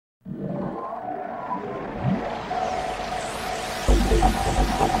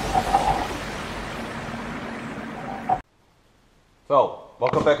So,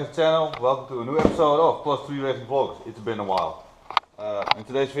 welcome back to the channel, welcome to a new episode of Plus 3 Racing Vlogs. It's been a while. In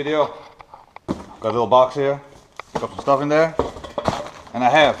today's video, got a little box here, got some stuff in there, and I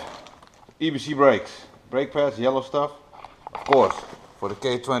have EBC brakes, brake pads, yellow stuff, of course, for the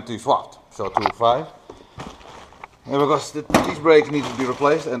K20 swapped, so 2.5. And because these brakes need to be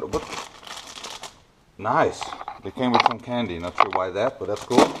replaced, and what? Nice, they came with some candy, not sure why that, but that's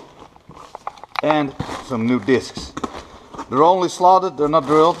cool. And some new discs. They're only slotted, they're not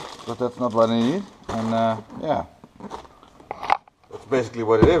drilled, but that's not what I need. And yeah, that's basically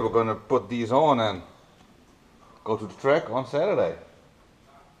what it is. We're gonna put these on and go to the track on Saturday.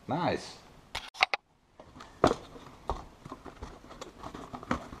 Nice.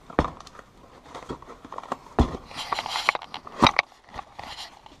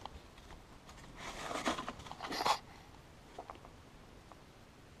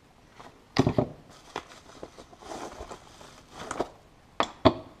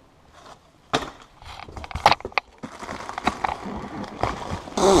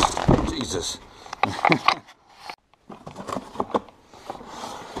 Jesus.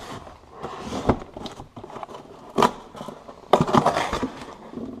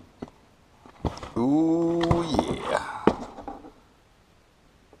 Ooh yeah.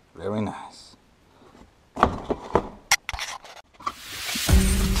 Very nice.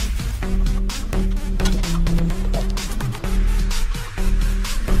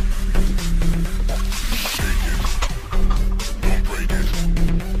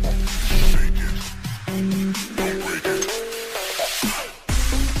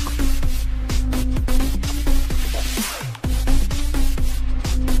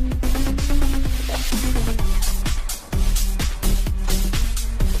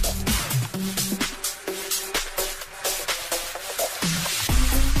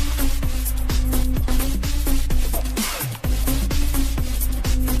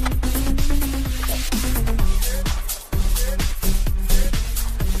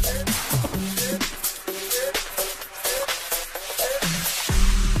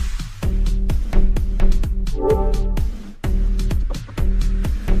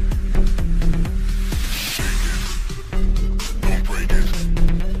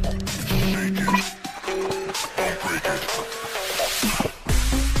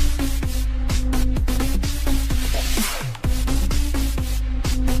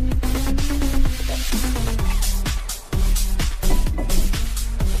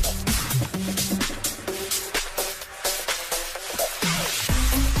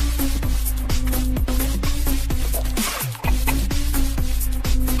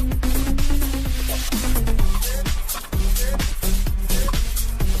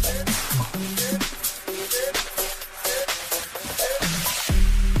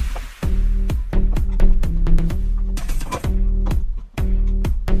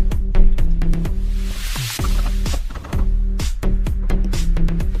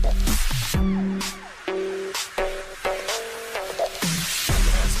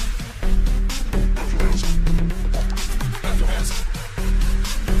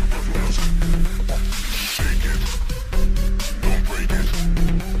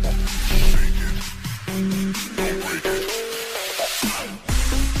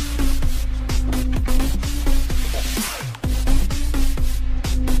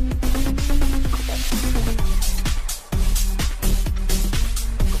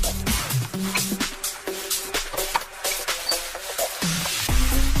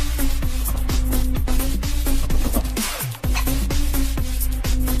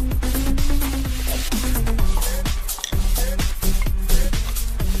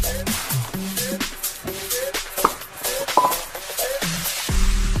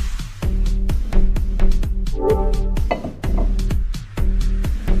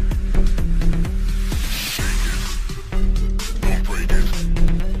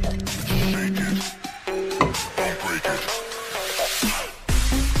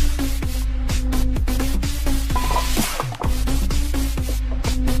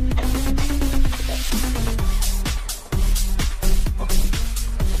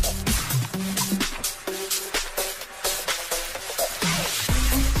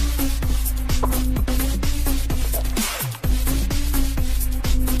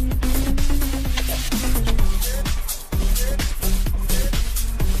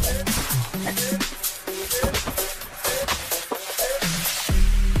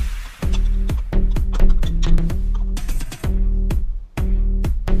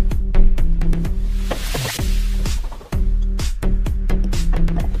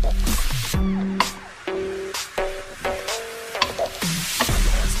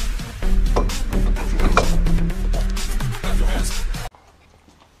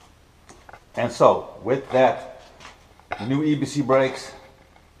 And so with that, the new EBC brakes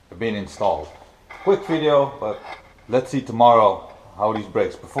have been installed. Quick video, but let's see tomorrow how these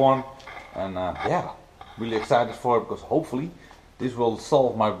brakes perform. And yeah, really excited for it, because hopefully this will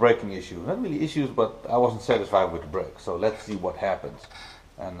solve my braking issue. Not really issues, but I wasn't satisfied with the brakes. So let's see what happens.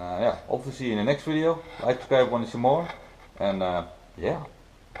 And yeah, hopefully see you in the next video. Like, subscribe, want to see more. And yeah.